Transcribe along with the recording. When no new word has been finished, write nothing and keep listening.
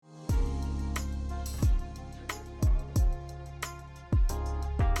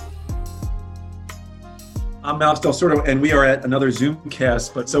I'm Mouse Del Sordo, and we are at another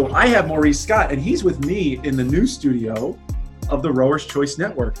Zoomcast. But so I have Maurice Scott, and he's with me in the new studio of the Rowers Choice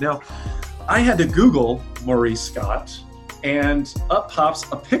Network. Now, I had to Google Maurice Scott, and up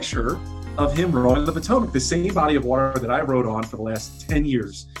pops a picture of him rowing the Potomac, the same body of water that I rowed on for the last 10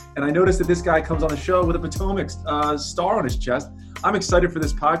 years. And I noticed that this guy comes on the show with a Potomac star on his chest. I'm excited for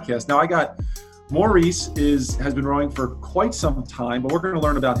this podcast. Now, Maurice has been rowing for quite some time, but we're going to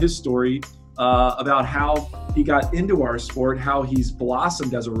learn about his story, about how he got into our sport, how he's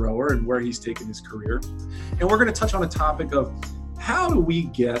blossomed as a rower, and where he's taken his career. And we're going to touch on a topic of how do we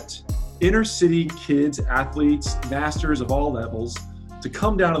get inner city kids, athletes, masters of all levels to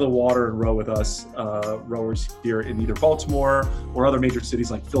come down to the water and row with us, rowers here in either Baltimore or other major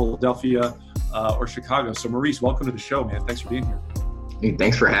cities like Philadelphia or Chicago. So Maurice, welcome to the show, man. Thanks for being here. Hey,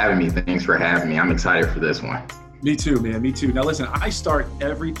 thanks for having me. I'm excited for this one. Me too, man. Me too. Now listen, I start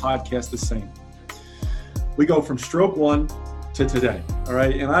every podcast the same. We go from stroke one to today, all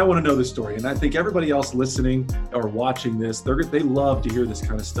right? And I want to know the story. And I think everybody else listening or watching this, they love to hear this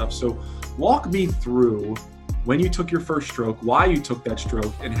kind of stuff. So walk me through when you took your first stroke, why you took that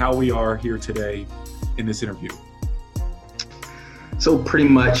stroke, and how we are here today in this interview. So pretty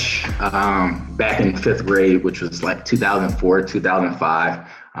much back in fifth grade, which was like 2004, 2005,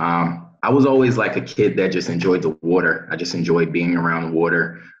 I was always like a kid that just enjoyed the water. I just enjoyed being around the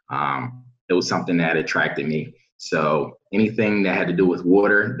water. It was something that attracted me. So anything that had to do with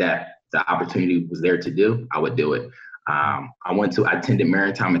water that the opportunity was there to do, I would do it. I attended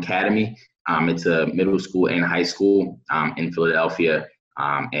Maritime Academy. It's a middle school and high school in Philadelphia.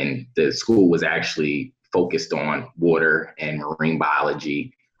 And the school was actually focused on water and marine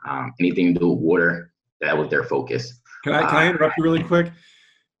biology, anything to do with water, that was their focus. Can I interrupt you really quick?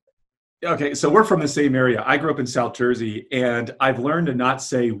 Okay, so we're from the same area. I grew up in South Jersey, and I've learned to not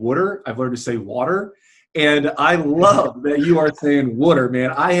say water. I've learned to say water. And I love that you are saying water,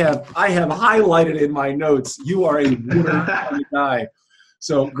 man. I have highlighted in my notes, you are a water guy.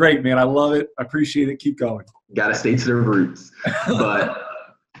 So great, man. I love it. I appreciate it. Keep going. Got to stay to the roots.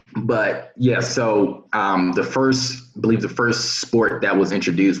 But yeah, so the first sport that was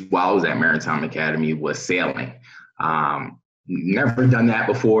introduced while I was at Maritime Academy was sailing. Never done that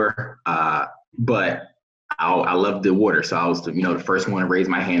before, but I loved the water. So I was the first one to raise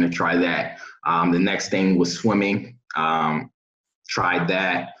my hand to try that. The next thing was swimming. Tried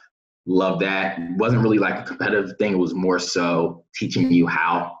that. Loved that. It wasn't really like a competitive thing. It was more so teaching you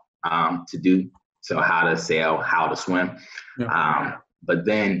how to do. So how to sail, how to swim. Yeah. But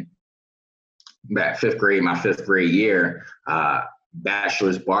then back my fifth grade year,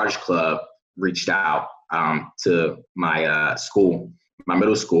 Bachelor's Barge Club reached out to my school, my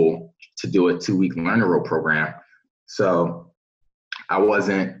middle school, to do a 2-week learner row program. So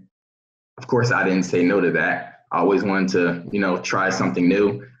of course I didn't say no to that. I always wanted to, try something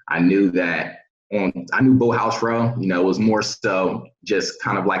new. I knew Boathouse Row, it was more so just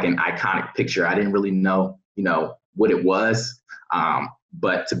kind of like an iconic picture. I didn't really know, what it was.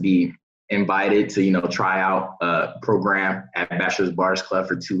 But to be invited to, try out a program at Bachelor's Barge Club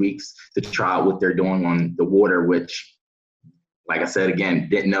for 2 weeks to try out what they're doing on the water, which, like I said, again,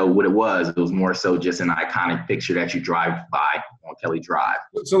 didn't know what it was. It was more so just an iconic picture that you drive by on Kelly Drive.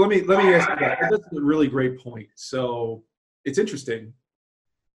 So let me ask you that. That's a really great point. So it's interesting.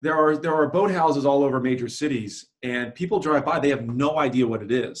 There are boathouses all over major cities, and people drive by, they have no idea what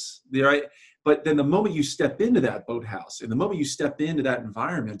it is. Right? But then the moment you step into that boathouse and the moment you step into that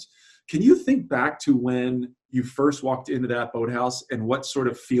environment, can you think back to when you first walked into that boathouse and what sort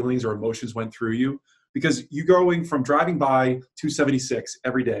of feelings or emotions went through you? Because you going from driving by 276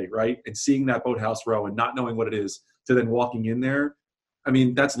 every day, right, and seeing that boathouse row and not knowing what it is to then walking in there, I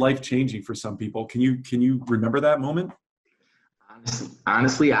mean, that's life-changing for some people. Can you remember that moment?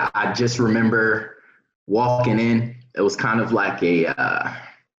 Honestly, I just remember walking in. It was kind of like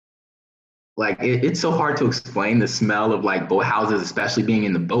it's so hard to explain the smell of like boat houses, especially being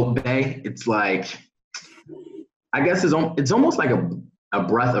in the boat bay. It's like, I guess it's almost like a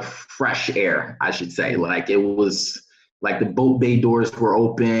breath of fresh air, I should say. Like it was like the boat bay doors were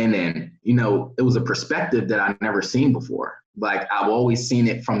open, and it was a perspective that I never seen before. Like I've always seen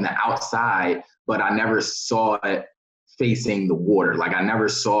it from the outside, but I never saw it facing the water. Like I never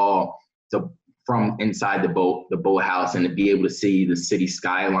saw from inside the boathouse, and to be able to see the city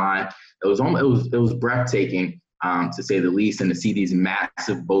skyline. It was breathtaking, to say the least, and to see these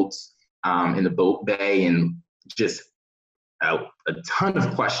massive boats in the boat bay, and just a ton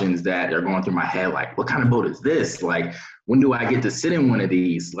of questions that are going through my head. Like, what kind of boat is this? Like, when do I get to sit in one of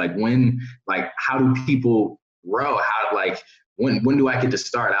these? Like, how do people row? When do I get to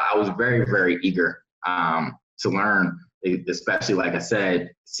start? I was very, very eager to learn, especially, like I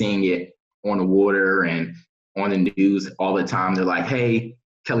said, seeing it on the water and on the news all the time. They're like, hey,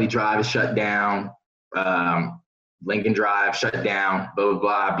 Kelly Drive is shut down. Lincoln Drive shut down, blah, blah,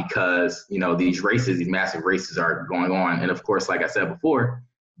 blah, because, these races, these massive races are going on. And of course, like I said before,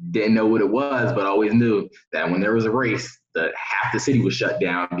 didn't know what it was, but always knew that when there was a race, half the city was shut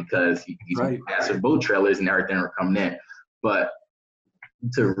down because these massive boat trailers and everything were coming in. But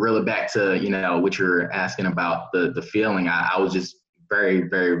to reel it back to, what you're asking about the feeling, I was just very,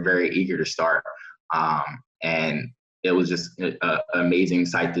 very, very eager to start. And it was just an amazing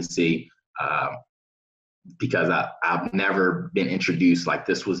sight to see. Because I've never been introduced, like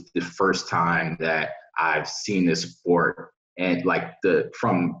this was the first time that I've seen this sport, and like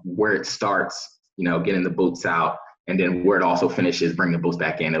from where it starts, getting the boats out, and then where it also finishes, bringing the boats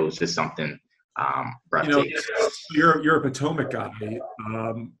back in. It was just something breathtaking. You're a Potomac guy.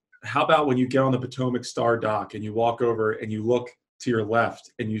 How about when you get on the Potomac Star dock and you walk over and you look to your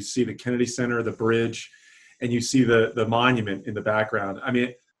left and you see the Kennedy Center, the bridge, and you see the monument in the background? I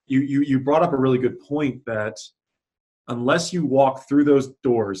mean, you brought up a really good point that unless you walk through those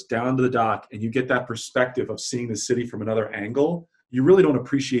doors down to the dock and you get that perspective of seeing the city from another angle, you really don't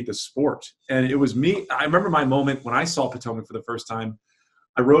appreciate the sport. And it was me. I remember my moment when I saw Potomac for the first time.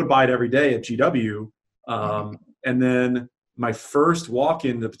 I rode by it every day at GW. And then my first walk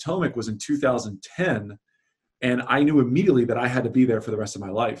in the Potomac was in 2010. And I knew immediately that I had to be there for the rest of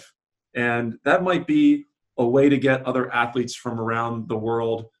my life. And that might be a way to get other athletes from around the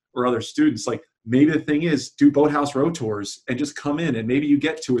world or other students. Like maybe the thing is do Boathouse row tours and just come in, and maybe you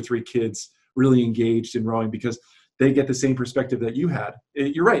get 2 or 3 kids really engaged in rowing because they get the same perspective that you had.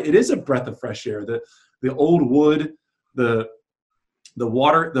 You're right. It is a breath of fresh air. The old wood, the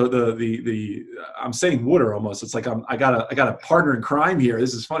water, the I'm saying water almost. It's like I got a partner in crime here.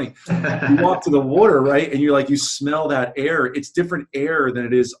 This is funny. You walk to the water, right, and you smell that air. It's different air than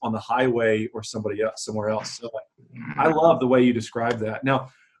it is on the highway or somewhere else. So I love the way you describe that. Now,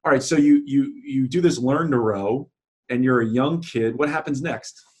 all right, so you do this learn to row, and you're a young kid. What happens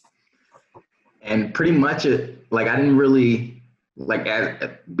next? And pretty much I didn't really as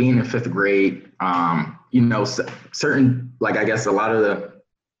being in 5th grade. Certain, I guess a lot of the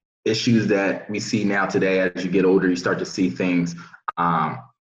issues that we see now today, as you get older, you start to see things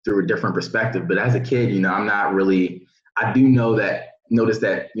through a different perspective. But as a kid, I'm not really, I do notice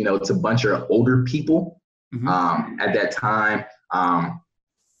that, it's a bunch of older people at that time,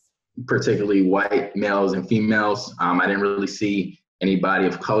 particularly white males and females. I didn't really see anybody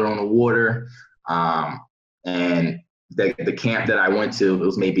of color on the water. And the camp that I went to, it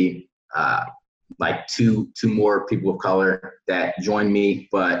was maybe two more people of color that joined me.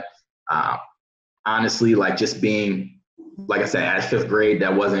 But honestly, just being, like I said, at 5th grade,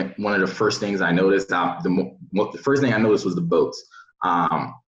 that wasn't one of the first things I noticed. The first thing I noticed was the boats.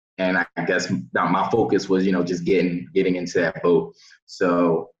 And I guess my focus was, just getting into that boat.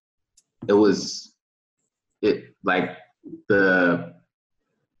 So it was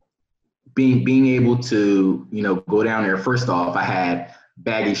being able to, go down there. First off, I had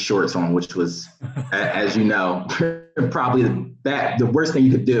baggy shorts on, which was, as you know, probably the worst thing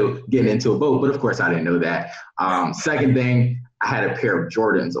you could do getting into a boat. But of course, I didn't know that. Second thing, I had a pair of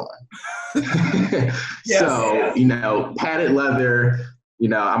Jordans on. Yes. So, padded leather.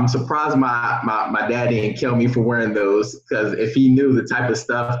 I'm surprised my dad didn't kill me for wearing those, because if he knew the type of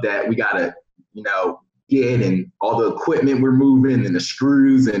stuff that we gotta, get, and all the equipment we're moving and the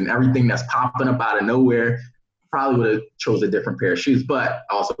screws and everything that's popping up out of nowhere, probably would have chose a different pair of shoes. But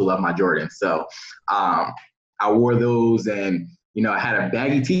I also love my Jordans. So I wore those, and, I had a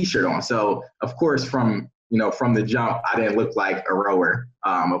baggy t-shirt on. So of course, from the jump, I didn't look like a rower,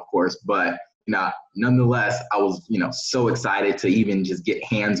 of course, but nonetheless, I was, so excited to even just get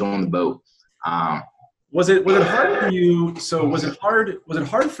hands on the boat. Was it hard for you? So was it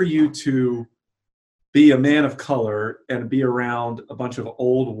hard for you to be a man of color and be around a bunch of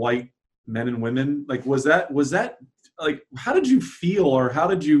old white men and women? Was that how did you feel, or how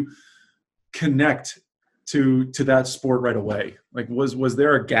did you connect to that sport right away? Was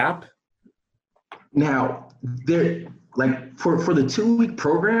there a gap? Now, there, for the 2-week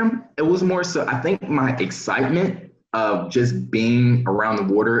program, it was more so, I think, my excitement of just being around the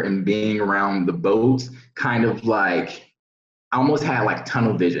water and being around the boats, kind of I almost had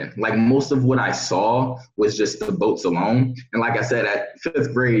tunnel vision. Most of what I saw was just the boats alone. And like I said, at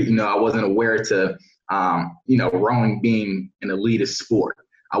 5th grade, I wasn't aware to, rowing being an elitist sport.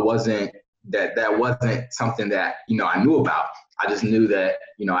 I wasn't, that wasn't something that, I knew about. I just knew that,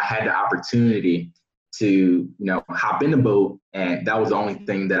 I had the opportunity to, hop in the boat, and that was the only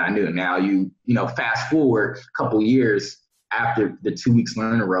thing that I knew. Now fast forward a couple years after the 2 weeks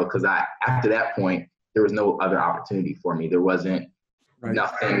learning row, because after that point, there was no other opportunity for me. There wasn't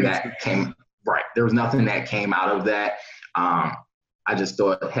nothing that came There was nothing that came out of that. I just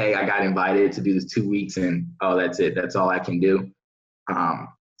thought, hey, I got invited to do this 2 weeks, and that's it. That's all I can do.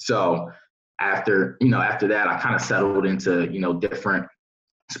 So after that, I kind of settled into, different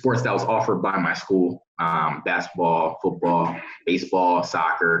sports that was offered by my school, basketball, football, baseball,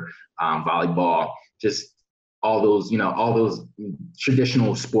 soccer, volleyball, just all those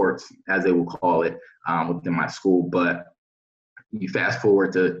traditional sports, as they will call it, within my school. But you fast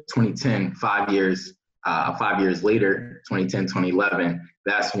forward to 2010, 5 years later, 2010, 2011,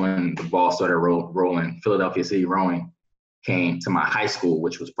 that's when the ball started rolling. Philadelphia City Rowing came to my high school,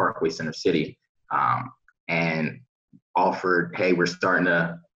 which was Parkway Center City, and offered, hey, we're starting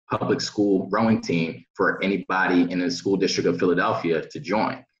a public school rowing team for anybody in the school district of Philadelphia to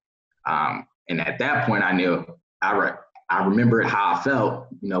join. And at that point, I knew, I remember how I felt,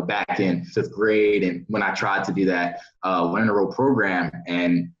 back in 5th grade, and when I tried to do that Learn to Row program.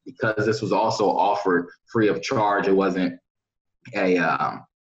 And because this was also offered free of charge, it wasn't a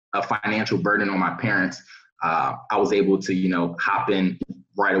financial burden on my parents. I was able to, hop in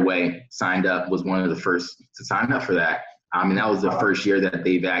right away, signed up, was one of the first to sign up for that. And that was the first year that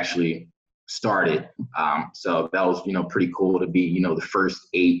they've actually started. So that was, pretty cool to be, the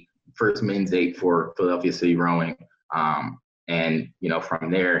first men's 8 for Philadelphia City Rowing. And,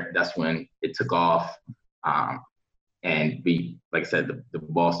 from there, that's when it took off. And like I said, the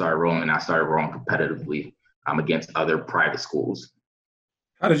ball started rolling, and I started rowing competitively against other private schools.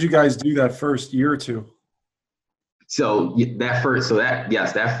 How did you guys do that first year or two? So that first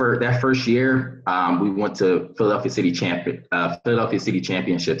year, we went to Philadelphia City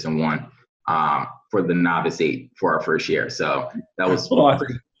Championships and won for the novice 8 for our first year. So that was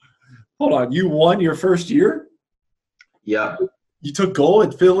Hold on. You won your first year? Yeah. You took gold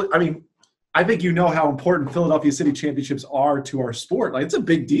at Phil. I mean, I think you know how important Philadelphia City Championships are to our sport. Like, it's a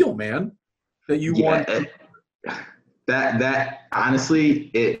big deal, man, that you won. That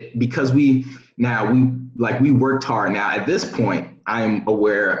honestly, because we worked hard. Now at this point, I'm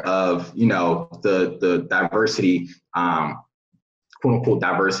aware of, the diversity, quote unquote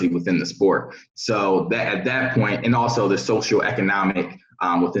diversity within the sport. So that at that point, and also the socioeconomic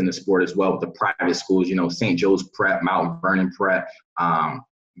within the sport as well, with the private schools, St. Joe's Prep, Mount Vernon Prep,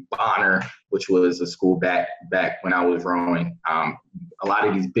 Bonner, which was a school back when I was rowing. A lot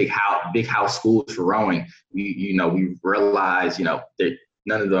of these big house schools for rowing, we realized, that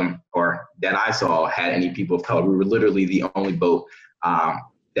none of them, or that I saw, had any people of color. We were literally the only boat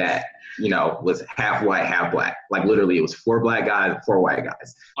that, was half white, half black. Like literally it was 4 black guys, 4 white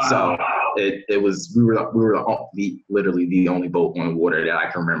guys. Wow. So we were literally the only boat on the water that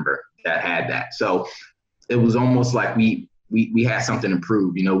I can remember that had that. So it was almost like we had something to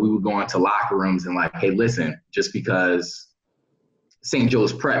prove. We would go into locker rooms and like, hey, listen, just because St.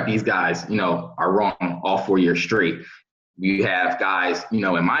 Joe's Prep, these guys, are wrong all 4 years straight. You have guys,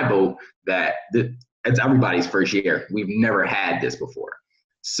 in my boat that it's everybody's first year. We've never had this before.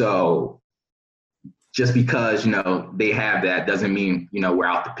 So just because, they have that doesn't mean, we're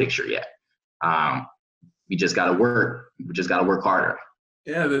out the picture yet. We just got to work. We just got to work harder.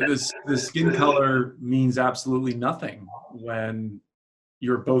 Yeah, the skin color means absolutely nothing when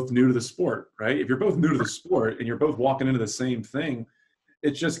you're both new to the sport, right? If you're both new to the sport and you're both walking into the same thing,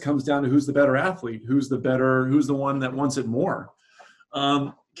 it just comes down to who's the better athlete, who's the one that wants it more.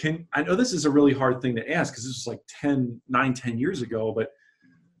 I know this is a really hard thing to ask because this was like 10 years ago, but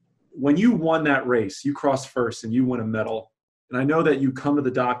when you won that race, you crossed first and you win a medal. And I know that you come to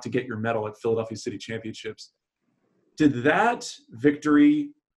the dock to get your medal at Philadelphia City Championships. Did that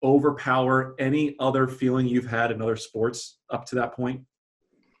victory overpower any other feeling you've had in other sports up to that point?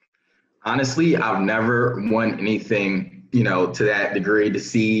 Honestly, I've never won anything, to that degree, to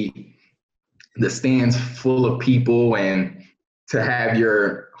see the stands full of people and to have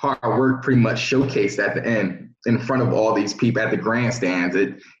your hard work pretty much showcased at the end in front of all these people at the grandstands.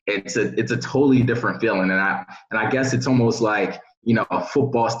 It's a totally different feeling. And I guess it's almost like, a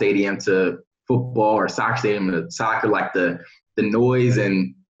football stadium to football, or soccer stadium to soccer, like the noise,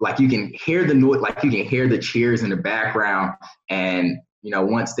 and like you can hear the noise, like you can hear the cheers in the background. And,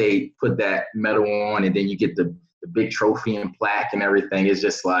 once they put that medal on, and then you get the big trophy and plaque and everything, it's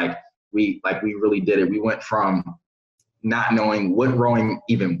just like we really did it. We went from not knowing what rowing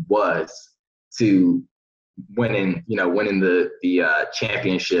even was to winning the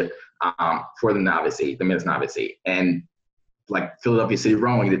championship for the novice 8, the men's novice 8. And like Philadelphia City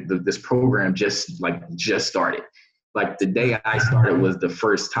Rowing, this program just started. Like the day I started was the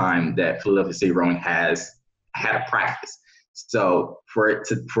first time that Philadelphia City Rowing has had a practice. So for it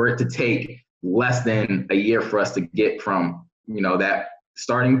to take less than a year for us to get from, that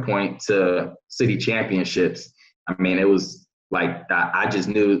starting point to city championships, I mean, it was like, I just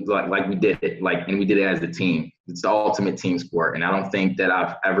knew like we did it, and we did it as a team. It's the ultimate team sport. And I don't think that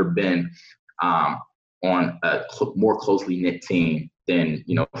I've ever been on a more closely knit team than,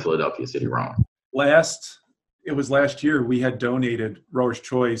 Philadelphia City Rowing. It was last year we had donated Rower's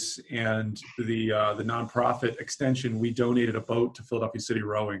Choice and the nonprofit extension. We donated a boat to Philadelphia City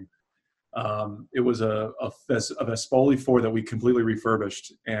Rowing. It was a Vespoli 4 that we completely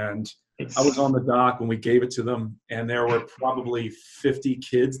refurbished. And I was on the dock when we gave it to them, and there were probably 50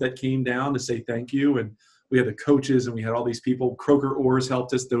 kids that came down to say thank you. And we had the coaches and we had all these people. Croker Oars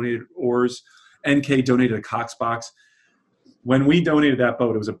helped us, donated oars. NK donated a Cox box. When we donated that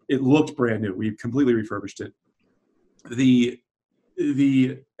boat, it looked brand new. We completely refurbished it. The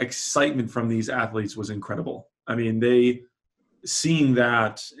excitement from these athletes was incredible. I mean, seeing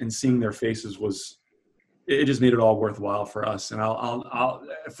that and seeing their faces it just made it all worthwhile for us. And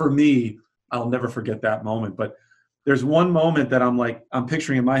for me, I'll never forget that moment. But there's one moment that I'm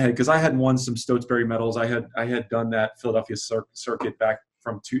picturing in my head, because I had won some Stotesbury medals. I had done that Philadelphia circuit back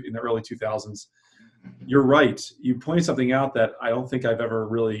in the early 2000s. You're right. You pointed something out that I don't think I've ever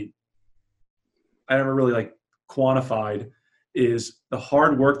really like quantified, is the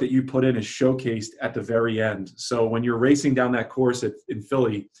hard work that you put in is showcased at the very end. So when you're racing down that course in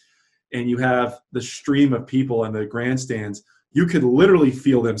Philly and you have the stream of people in the grandstands, you could literally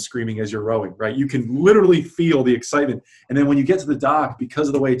feel them screaming as you're rowing, right? You can literally feel the excitement. And then when you get to the dock, because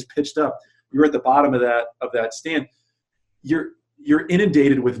of the way it's pitched up, you're at the bottom of that stand. You're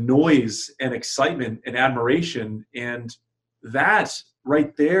inundated with noise and excitement and admiration, and that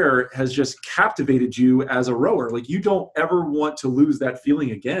right there has just captivated you as a rower. Like, you don't ever want to lose that feeling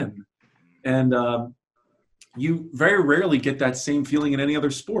again. And you very rarely get that same feeling in any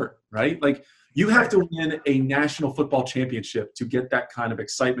other sport, right? Like, you have to win a national football championship to get that kind of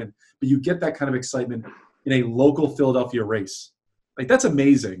excitement, but you get that kind of excitement in a local Philadelphia race. Like, that's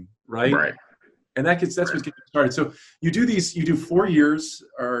amazing, right? Right. And that's what's getting started. So you do 4 years,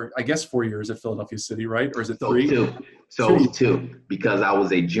 or I guess 4 years at Philadelphia City, right? Or is it 3? Two, because I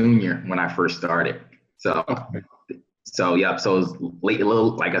was a junior when I first started. So, okay. So it was late,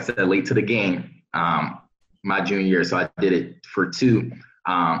 like I said, late to the game, my junior year. So I did it for 2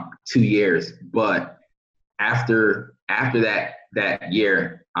 years. But after that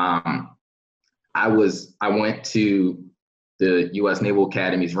year, I went to the U.S. Naval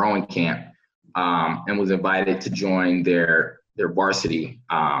Academy's rowing camp. And was invited to join their varsity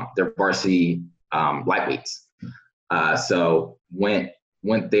lightweights. So went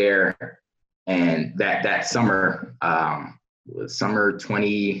there, and that summer, summer of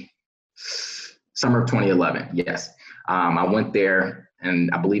 2011. Yes, I went there, and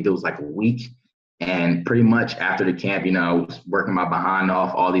I believe it was like a week. And pretty much after the camp, I was working my behind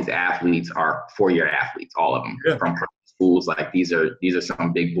off. All these athletes are 4-year athletes, all of them from schools. Like, these are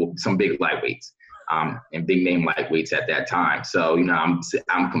some big lightweights, and big name lightweights at that time. So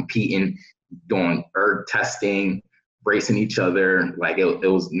I'm competing, doing erg testing, racing each other. Like, it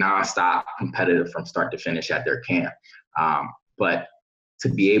was nonstop competitive from start to finish at their camp. But to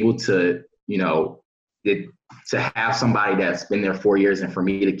be able to to have somebody that's been there 4 years, and for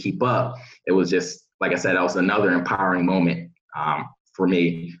me to keep up, it was just, like I said, that was another empowering moment for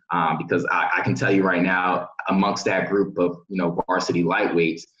me, because I can tell you right now, amongst that group of varsity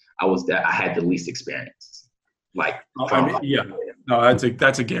lightweights, I had the least experience. Like, no,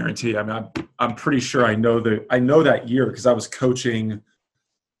 that's a guarantee. I mean, I'm pretty sure I know that year, because I was coaching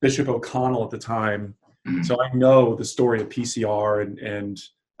Bishop O'Connell at the time, so I know the story of PCR, and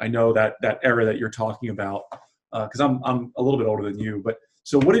I know that era that you're talking about, because I'm a little bit older than you. But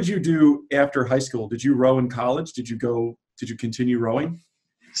so, what did you do after high school? Did you row in college? Did you continue rowing?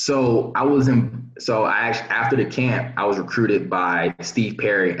 So after the camp, I was recruited by Steve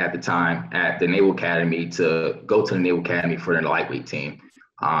Perry at the time at the Naval Academy to go to the Naval Academy for the lightweight team.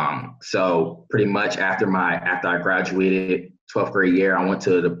 So pretty much after I graduated 12th grade year, I went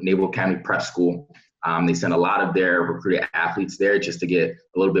to the Naval Academy prep school. They sent a lot of their recruited athletes there just to get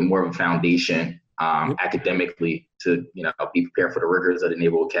a little bit more of a foundation academically to be prepared for the rigors of the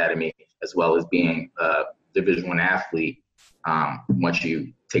Naval Academy, as well as being a Division I athlete once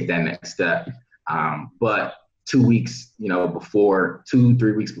you take that next step. But 2 weeks,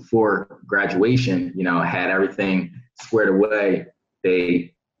 3 weeks before graduation, I had everything squared away.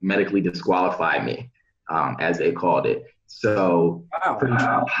 They medically disqualified me, as they called it. So Wow.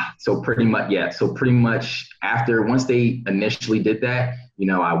 pretty much, yeah. So pretty much after, once they initially did that,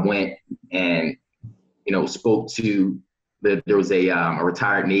 I went and, spoke to there was a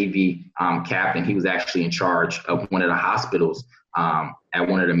retired Navy captain. He was actually in charge of one of the hospitals at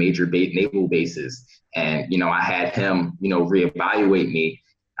one of the major naval bases. And, I had him, reevaluate me.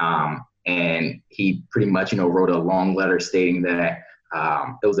 And he pretty much, wrote a long letter stating that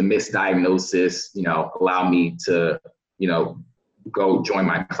it was a misdiagnosis, allowed me to, go join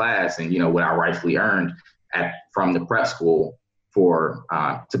my class and, what I rightfully earned from the prep school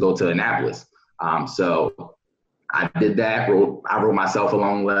to go to Annapolis. So I did that. I wrote myself a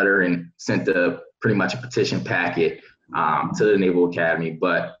long letter and sent pretty much a petition packet to the Naval Academy.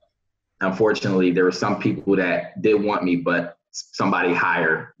 But unfortunately, there were some people that did want me, but somebody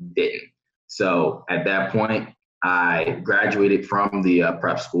higher didn't. So at that point, I graduated from the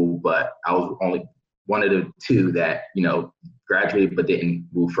prep school, but I was only one of the two that, graduated but didn't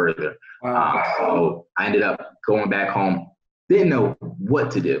move further. Wow. So I ended up going back home. Didn't know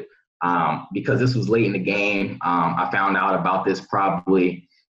what to do because this was late in the game. I found out about this probably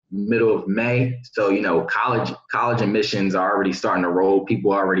middle of May. So, college admissions are already starting to roll.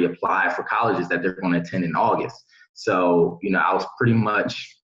 People already apply for colleges that they're going to attend in August. So, I was pretty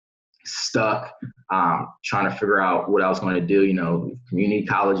much stuck trying to figure out what I was going to do. Community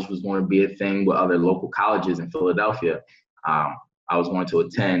college was going to be a thing with other local colleges in Philadelphia. I was going to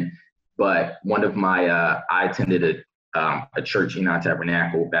attend, but one of my, I attended a church, Enon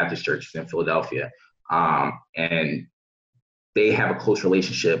Tabernacle Baptist Church in Philadelphia. And they have a close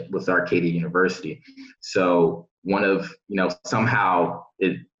relationship with Arcadia University. So somehow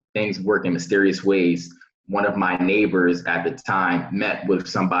things work in mysterious ways. One of my neighbors at the time met with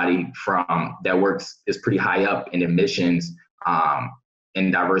somebody that is pretty high up in admissions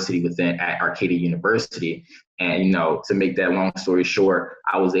and diversity at Arcadia University. And, to make that long story short,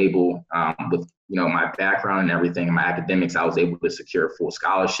 I was able, with, my background and everything and my academics, I was able to secure a full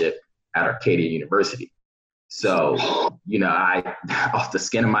scholarship at Arcadia University. So, I, off the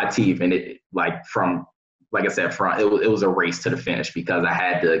skin of my teeth, and it like I said, it was a race to the finish because I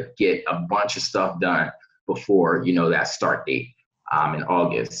had to get a bunch of stuff done before, that start date in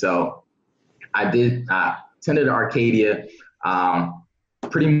August. So I attended Arcadia.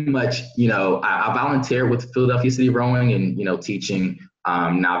 Pretty much, I volunteered with Philadelphia City Rowing and, teaching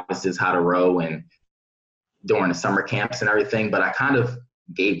novices how to row and during the summer camps and everything. But I kind of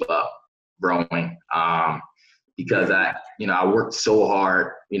gave up rowing because I worked so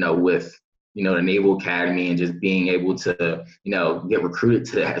hard, with, the Naval Academy and just being able to, get recruited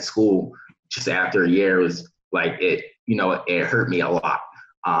to that school just after a year was like it hurt me a lot.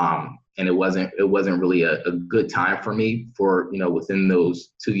 And it wasn't really a good time for me within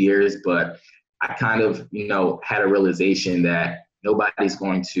those 2 years, but I kind of, had a realization that nobody's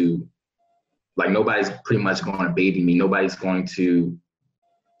pretty much going to baby me. Nobody's going to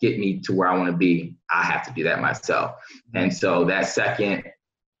get me to where I want to be. I have to do that myself. And so that second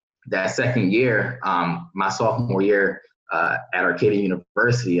year, my sophomore year at Arcadia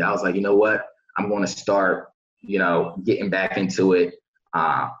University, I was like, you know what? I'm going to start, getting back into it,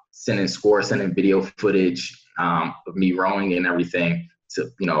 sending video footage of me rowing and everything to,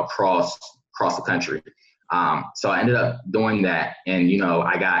 across the country. So I ended up doing that, and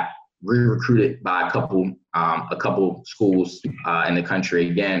I got re-recruited by a couple schools in the country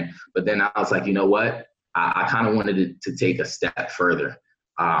again. But then I was like, you know what? I kind of wanted to take a step further.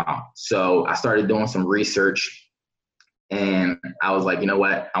 So I started doing some research, and I was like, you know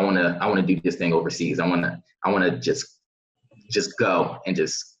what? I want to do this thing overseas. I want to just go and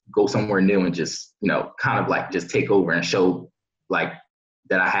just go somewhere new and just, kind of like just take over and show like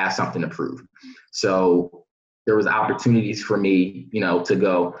that I have something to prove. So there was opportunities for me, to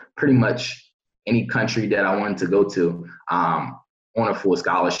go pretty much any country that I wanted to go to on a full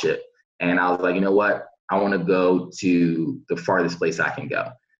scholarship. And I was like, you know what? I want to go to the farthest place I can go.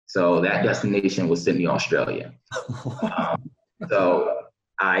 So that destination was Sydney, Australia. So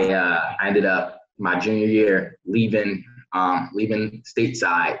I ended up my junior year leaving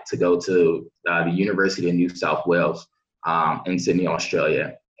stateside to go to the University of New South Wales in Sydney,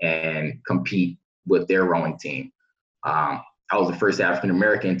 Australia, and compete with their rowing team. I was the first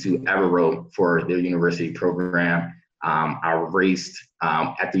African-American to ever row for their university program. I raced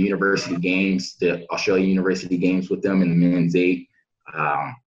at the university games, the Australia University Games with them in the men's 8.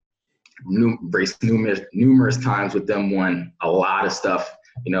 Raced numerous times with them, won a lot of stuff,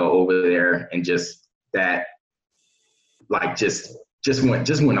 over there, and just that, like, just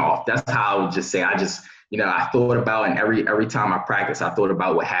went off. That's how I would just say I just I thought about, and every time I practice, I thought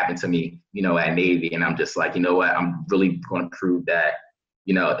about what happened to me, at Navy. And I'm just like, you know what, I'm really going to prove that,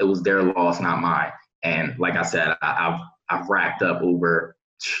 it was their loss, not mine. And like I said, I've racked up over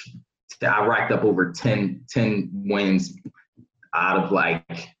 10 wins out of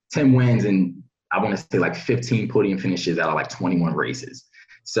like 10 wins, and I want to say like 15 podium finishes out of like 21 races.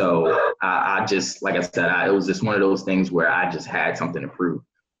 So I just, like I said, it was just one of those things where I just had something to prove.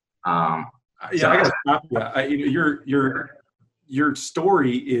 I got to stop you. Your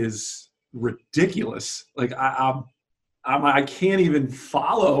story is ridiculous. Like I can't even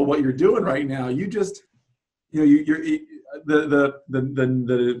follow what you're doing right now. You just, the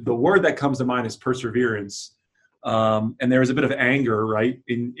word that comes to mind is perseverance. And there was a bit of anger, right,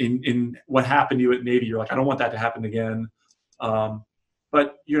 in what happened to you at Navy. You're like, I don't want that to happen again.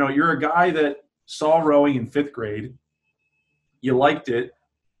 But you're a guy that saw rowing in 5th grade. You liked it.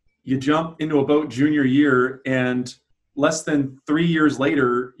 You jump into a boat junior year, and less than 3 years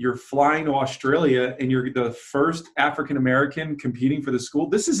later, you're flying to Australia, and you're the first African American competing for the school.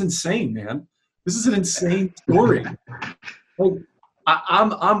 This is insane, man. This is an insane story. Like,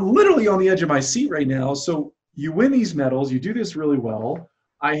 I'm literally on the edge of my seat right now. So you win these medals, you do this really well.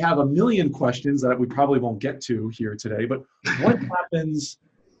 I have a million questions that we probably won't get to here today, but what happens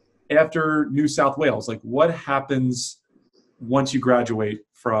after New South Wales? Like, what happens once you graduate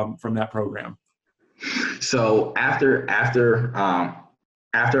from that program? So after I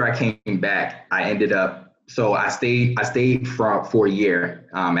came back, I ended up, so I stayed for a year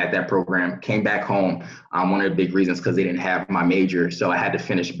at that program, came back home. One of the big reasons, because they didn't have my major, so I had to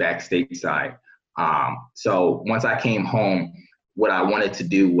finish back stateside. So once I came home, what I wanted to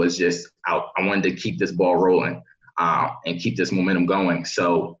do was just, I wanted to keep this ball rolling and keep this momentum going.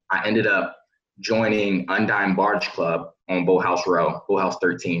 So I ended up joining Undine Barge Club on Boathouse Row, Boathouse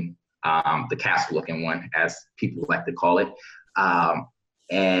 13, the castle-looking one, as people like to call it.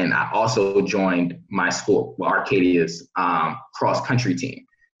 And I also joined my school, Arcadia's cross-country team.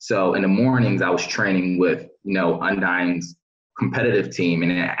 So in the mornings, I was training with, Undine's competitive team,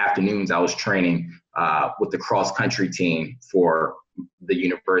 and in the afternoons, I was training with the cross-country team for the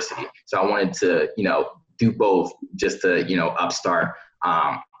university. So I wanted to, do both, just to, upstart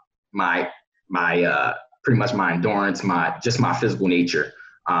my pretty much my endurance, my physical nature,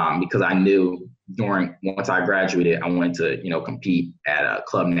 because I knew once I graduated, I wanted to, compete at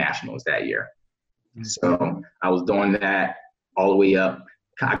Club Nationals that year. So I was doing that all the way up.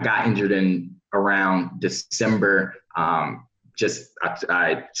 I got injured in around December. I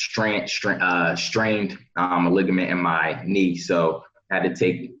strained a ligament in my knee, so I had to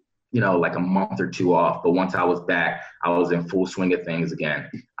take like a month or two off. But once I was back, I was in full swing of things again.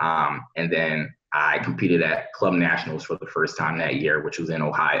 And then I competed at Club Nationals for the first time that year, which was in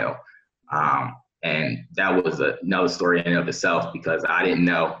Ohio. And that was another story in and of itself, because I didn't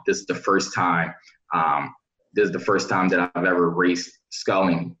know. This is the first time that I've ever raced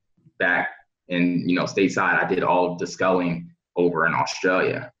sculling back in, stateside. I did all of the sculling over in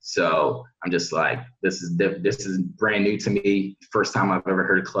Australia. So I'm just like, this is brand new to me. First time I've ever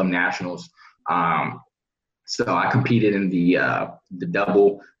heard of Club Nationals. So I competed in the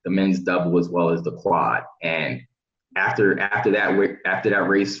double, the men's double, as well as the quad. And after that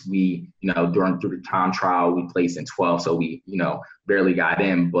race, we, through the time trial, we placed in 12. So we, barely got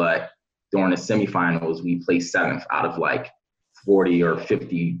in, but during the semifinals, we placed 7th out of like 40 or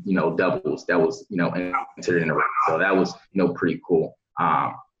 50, doubles that was, entered in the race. So that was, pretty cool.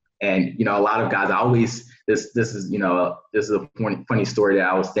 And, a lot of guys, this is a funny story that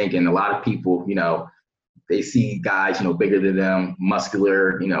I was thinking. A lot of people, they see guys, bigger than them,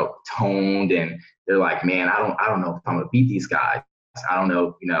 muscular, toned, and they're like, man, I don't know if I'm gonna beat these guys. I don't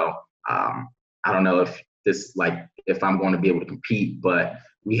know, I don't know if if I'm going to be able to compete. But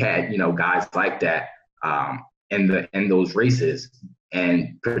we had, guys like that in those races,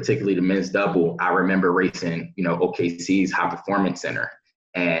 and particularly the men's double. I remember racing, OKC's High Performance Center.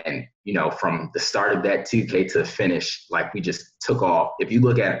 And, from the start of that 2K to the finish, like, we just took off. If you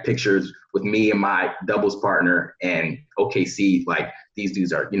look at pictures with me and my doubles partner and OKC, like, these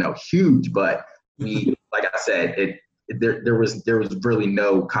dudes are, huge. But we, like I said, there was really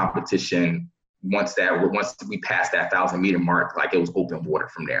no competition once we passed that 1,000-meter mark. Like, it was open water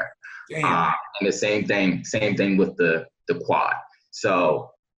from there. And the same thing with the quad.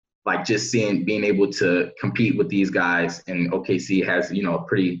 So, like, just being able to compete with these guys, and OKC has, a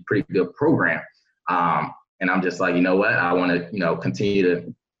pretty good program. And I'm just like, you know what, I want to, continue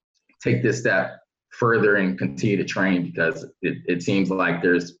to take this step further and continue to train, because it seems like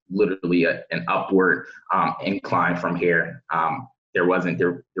there's literally an upward incline from here. There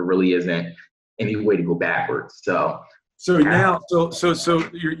really isn't any way to go backwards. So now, so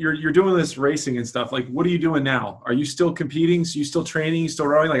you're doing this racing and stuff. Like, what are you doing now? Are you still competing? So you still training? You still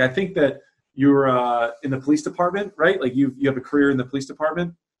rowing? Like, I think that you're in the police department, right? Like, you have a career in the police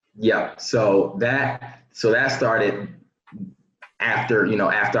department. Yeah. So that started after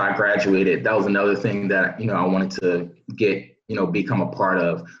I graduated. That was another thing that I wanted to become a part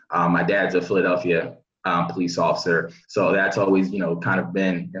of. My dad's a Philadelphia police officer, so that's always kind of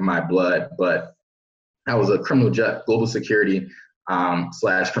been in my blood. But I was a global security /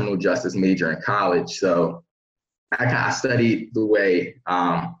 criminal justice major in college, so I studied the way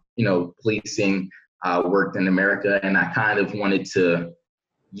policing worked in America, and I kind of wanted to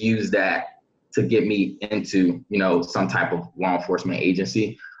use that to get me into some type of law enforcement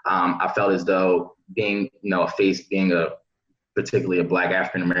agency. I felt as though being particularly a Black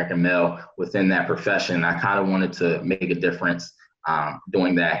African American male within that profession, I kind of wanted to make a difference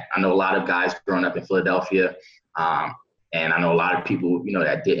doing that. I know a lot of guys growing up in Philadelphia, and I know a lot of people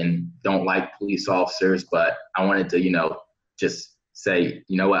that don't like police officers, but I wanted to just say,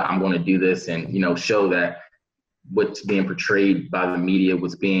 what, I'm going to do this, and show that what's being portrayed by the media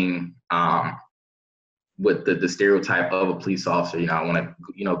was being with the stereotype of a police officer. I want to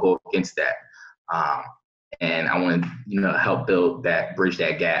go against that, and I want to help bridge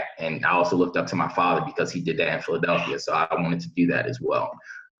that gap. And I also looked up to my father because he did that in Philadelphia, so I wanted to do that as well.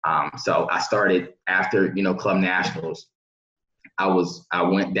 So I started after Club Nationals. I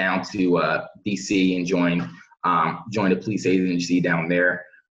went down to DC and joined a police agency down there.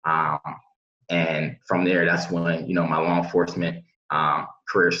 And from there, that's when, my law enforcement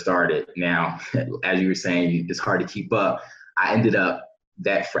career started. Now, as you were saying, it's hard to keep up. I ended up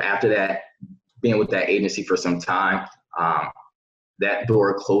after that, being with that agency for some time, that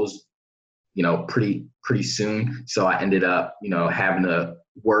door closed, pretty soon. So I ended up, having to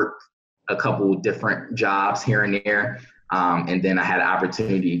work a couple different jobs here and there. And then I had an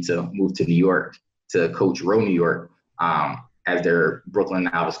opportunity to move to New York to coach Row New York as their Brooklyn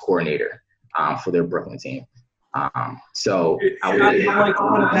Novice coordinator for their Brooklyn team. So I like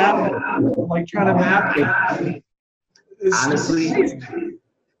trying to map it. Honestly,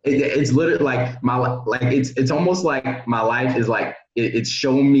 it's literally like it's almost like my life is like it's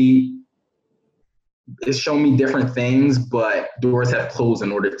shown me different things, but doors have closed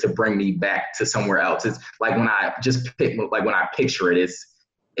in order to bring me back to somewhere else. It's like when I picture it,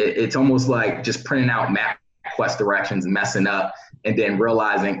 it's almost like just printing out MapQuest directions, messing up, and then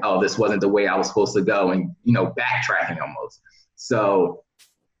realizing, oh, this wasn't the way I was supposed to go, and backtracking almost. So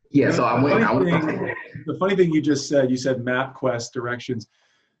yeah, so I went. The funny thing you just said, you said MapQuest directions.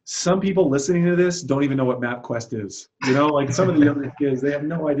 Some people listening to this don't even know what MapQuest is. Like some of the younger kids, they have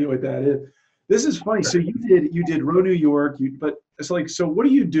no idea what that is. This is funny. So you did Row New York, but it's like, so what are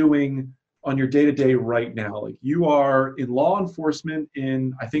you doing on your day-to-day right now? Like, you are in law enforcement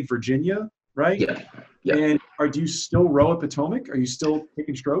in, I think, Virginia, right? Yeah. And do you still row at Potomac? Are you still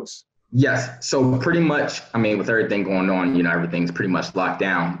taking strokes? Yes. So pretty much, with everything going on, everything's pretty much locked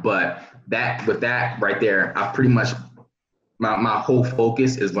down. But with that right there, I pretty much, my whole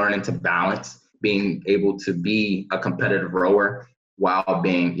focus is learning to balance being able to be a competitive rower while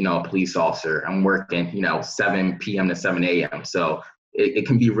being, a police officer. I'm working, 7 p.m. to 7 a.m. So it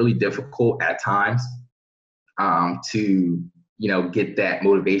can be really difficult at times to, get that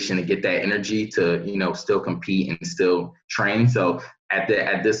motivation and get that energy to, still compete and still train. So at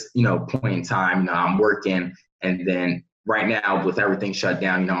this, point in time, I'm working, and then right now with everything shut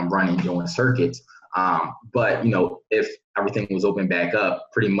down, I'm running, doing circuits. But, if everything was open back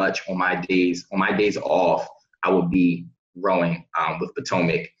up, pretty much on my days off, I would be rowing with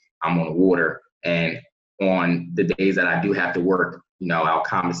Potomac. I'm on the water, and on the days that I do have to work, I'll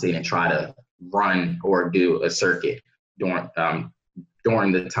compensate and try to run or do a circuit during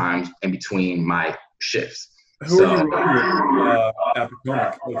the times in between my shifts. Who are you rowing at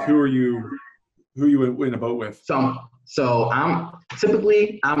Potomac? Like, who are you in a boat with? So I'm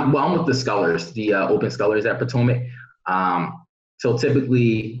typically I'm with the scullers, the open scullers at Potomac. So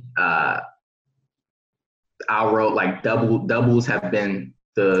typically I'll row, like, doubles have been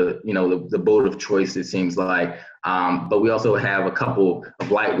the boat of choice, it seems like. But we also have a couple of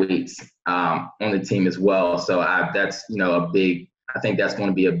lightweights on the team as well. So that's I think that's going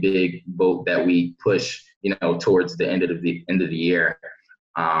to be a big boat that we push towards the end of the year.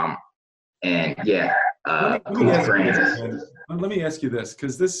 And yeah, let me ask you this,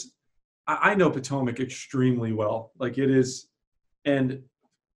 because I know Potomac extremely well. Like, it is, and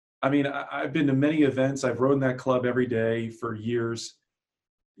I've been to many events. I've rowed in that club every day for years.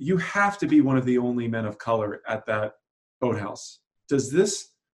 You have to be one of the only men of color at that boathouse. Does this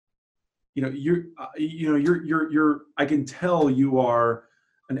I can tell you are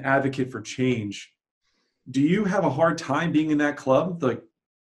an advocate for change. Do you have a hard time being in that club, like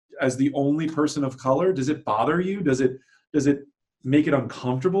as the only person of color? Does it bother you? Does it make it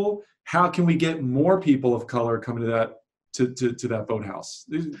uncomfortable? How can we get more people of color coming to that boathouse?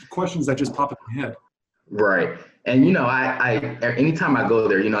 These are questions that just pop in my head. Right. And I anytime I go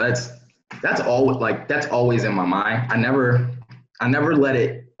there, that's always in my mind. I never let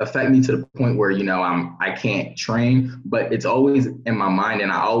it affect me to the point where, I can't train, but it's always in my mind,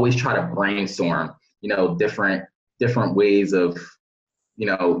 and I always try to brainstorm, different ways of,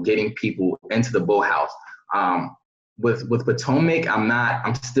 getting people into the boathouse. With Potomac,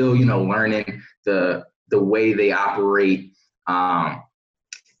 I'm still, learning the way they operate.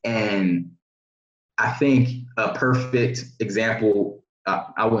 And I think a perfect example,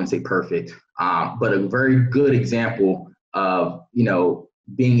 I wouldn't say perfect, but a very good example of,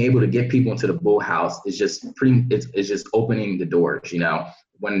 being able to get people into the boathouse is just it's just opening the doors.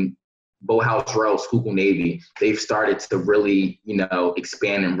 When Boathouse Row, Schuylkill Navy, they've started to really,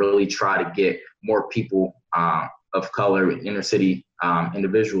 expand and really try to get more people of color, inner city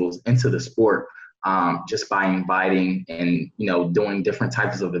individuals into the sport, just by inviting and, doing different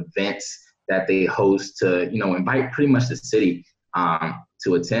types of events that they host to, invite pretty much the city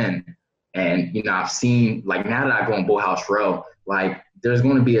to attend. And, I've seen, like, now that I go on Boathouse Row, like, there's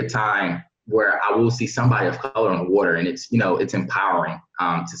going to be a time where I will see somebody of color on the water, and it's empowering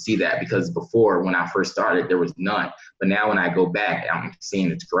to see that, because before, when I first started, there was none. But now when I go back, I'm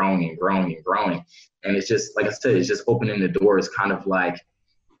seeing it's growing and growing and growing. And it's just, like I said, it's just opening the doors, kind of like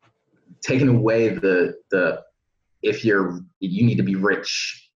taking away the if you need to be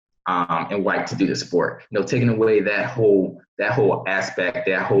rich and white to do the sport, taking away that whole aspect,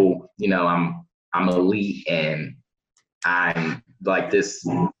 that whole, I'm elite and I'm like this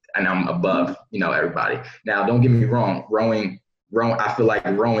and I'm above, everybody. Now, don't get me wrong, rowing, I feel like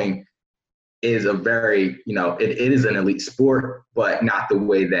rowing is a very, it is an elite sport, but not the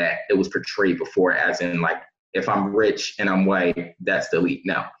way that it was portrayed before, as in, like, if I'm rich and I'm white, that's the elite.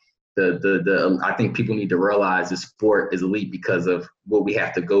 No. I think people need to realize the sport is elite because of what we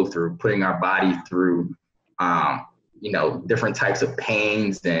have to go through, putting our body through, different types of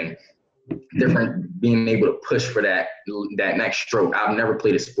pains and being able to push for that next stroke. I've never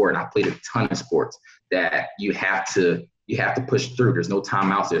played a sport, and I've played a ton of sports that you have to push through. There's no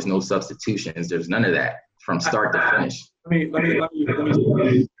timeouts. There's no substitutions. There's none of that from start to finish. Let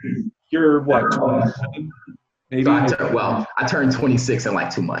me you're what, 27? Maybe. I turned 26 in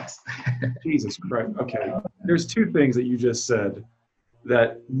like 2 months. Jesus Christ. Okay. There's two things that you just said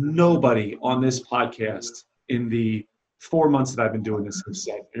that nobody on this podcast in the 4 months that I've been doing this has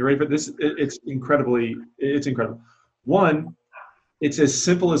said. Are you ready for this? It's incredible. One, it's as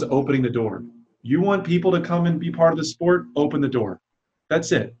simple as opening the door. You want people to come and be part of the sport, open the door.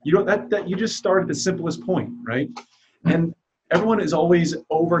 That's it. You don't that you just start at the simplest point, right? And everyone is always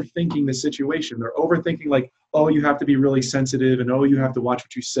overthinking the situation. They're overthinking, like, oh, you have to be really sensitive, and oh, you have to watch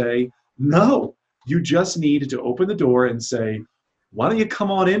what you say. No, you just need to open the door and say, why don't you come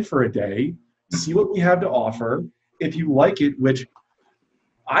on in for a day, see what we have to offer. If you like it, which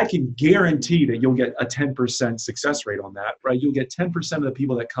I can guarantee that you'll get a 10% success rate on that, right? You'll get 10% of the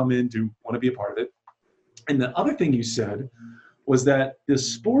people that come in to want to be a part of it. And the other thing you said was that the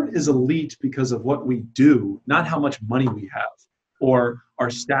sport is elite because of what we do, not how much money we have or our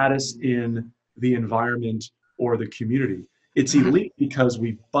status in the environment or the community. It's elite because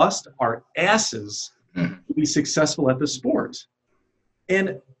we bust our asses to be successful at the sport.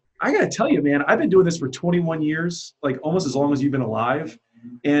 And I got to tell you, man, I've been doing this for 21 years, like almost as long as you've been alive.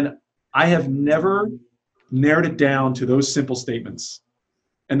 And I have never narrowed it down to those simple statements.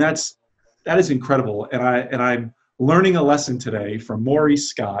 And that is incredible. And I'm learning a lesson today from Maurice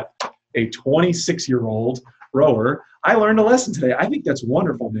Scott, a 26-year-old rower. I learned a lesson today. I think that's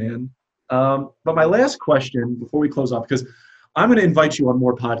wonderful, man. But my last question before we close off, because I'm going to invite you on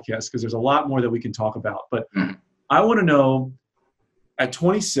more podcasts because there's a lot more that we can talk about. But I want to know, at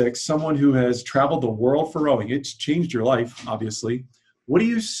 26, someone who has traveled the world for rowing, it's changed your life, obviously. What do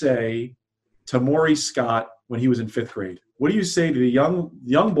you say to Maurice Scott when he was in 5th grade? What do you say to the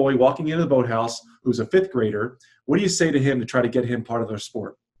young boy walking into the boathouse who's a 5th grader? What do you say to him to try to get him part of their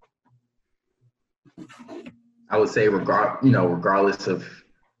sport? I would say regardless of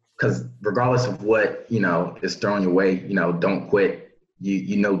what, is thrown your way, don't quit.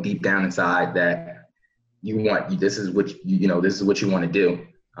 You deep down inside that this is what you want to do.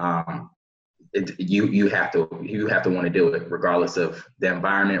 You have to want to do it regardless of the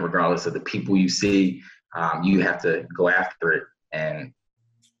environment, regardless of the people you see. You have to go after it and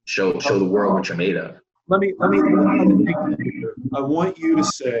show the world what you're made of. Let me I want you to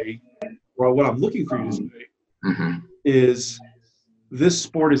say, or what I'm looking for you to say, is this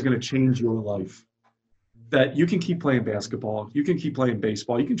sport is going to change your life. That you can keep playing basketball, you can keep playing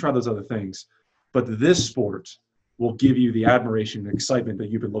baseball, you can try those other things, but this sport will give you the admiration and excitement that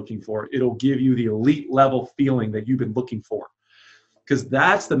you've been looking for. It'll give you the elite level feeling that you've been looking for. Because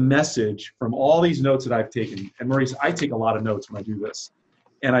that's the message from all these notes that I've taken. And Maurice, I take a lot of notes when I do this.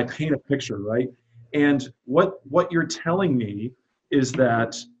 And I paint a picture, right? And what you're telling me is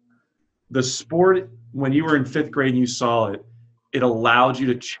that the sport, when you were in 5th grade and you saw it, it allowed you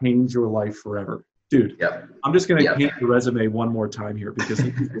to change your life forever. Dude, I'm just going to paint your resume one more time here because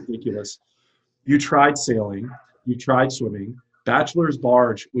it's ridiculous. You tried sailing, you tried swimming, bachelor's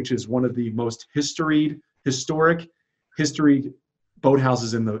barge, which is one of the most historic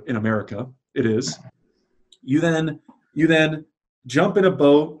boathouses in America. It is. You then jump in a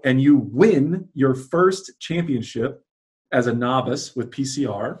boat and you win your first championship as a novice with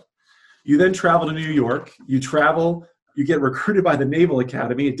PCR. You then travel to New York. You get recruited by the Naval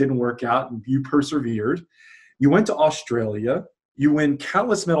Academy. It didn't work out and you persevered. You went to Australia. You win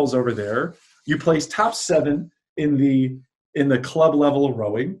countless medals over there. You place top 7 in the club level of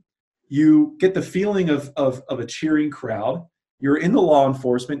rowing. You get the feeling of a cheering crowd. You're in the law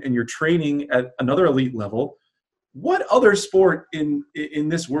enforcement and you're training at another elite level. What other sport in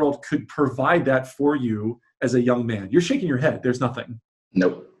this world could provide that for you as a young man? You're shaking your head. There's nothing.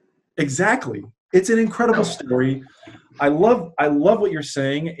 Nope. Exactly. It's an incredible story. I love what you're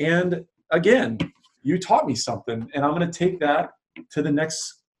saying. And again, you taught me something, and I'm going to take that to the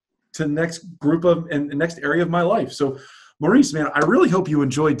next group of and next area of my life. So, Maurice, man, I really hope you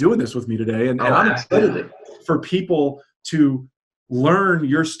enjoyed doing this with me today. And I'm excited for people to learn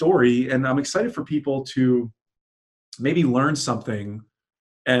your story, and I'm excited for people to maybe learn something,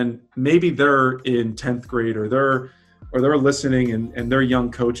 and maybe they're in 10th grade or they're listening and they're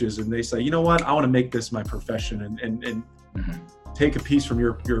young coaches and they say, you know what, I want to make this my profession and take a piece from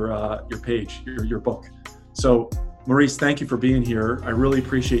your page, your book. So Maurice, thank you for being here. I really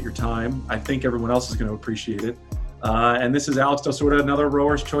appreciate your time. I think everyone else is going to appreciate it. And this is Alex Del Sorda, another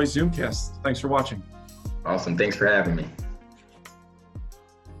Rower's Choice Zoomcast. Thanks for watching. Awesome. Thanks for having me.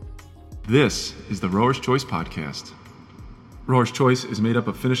 This is the Rower's Choice Podcast. Rower's Choice is made up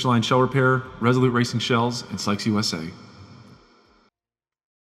of Finish Line Shell Repair, Resolute Racing Shells, and Sykes USA.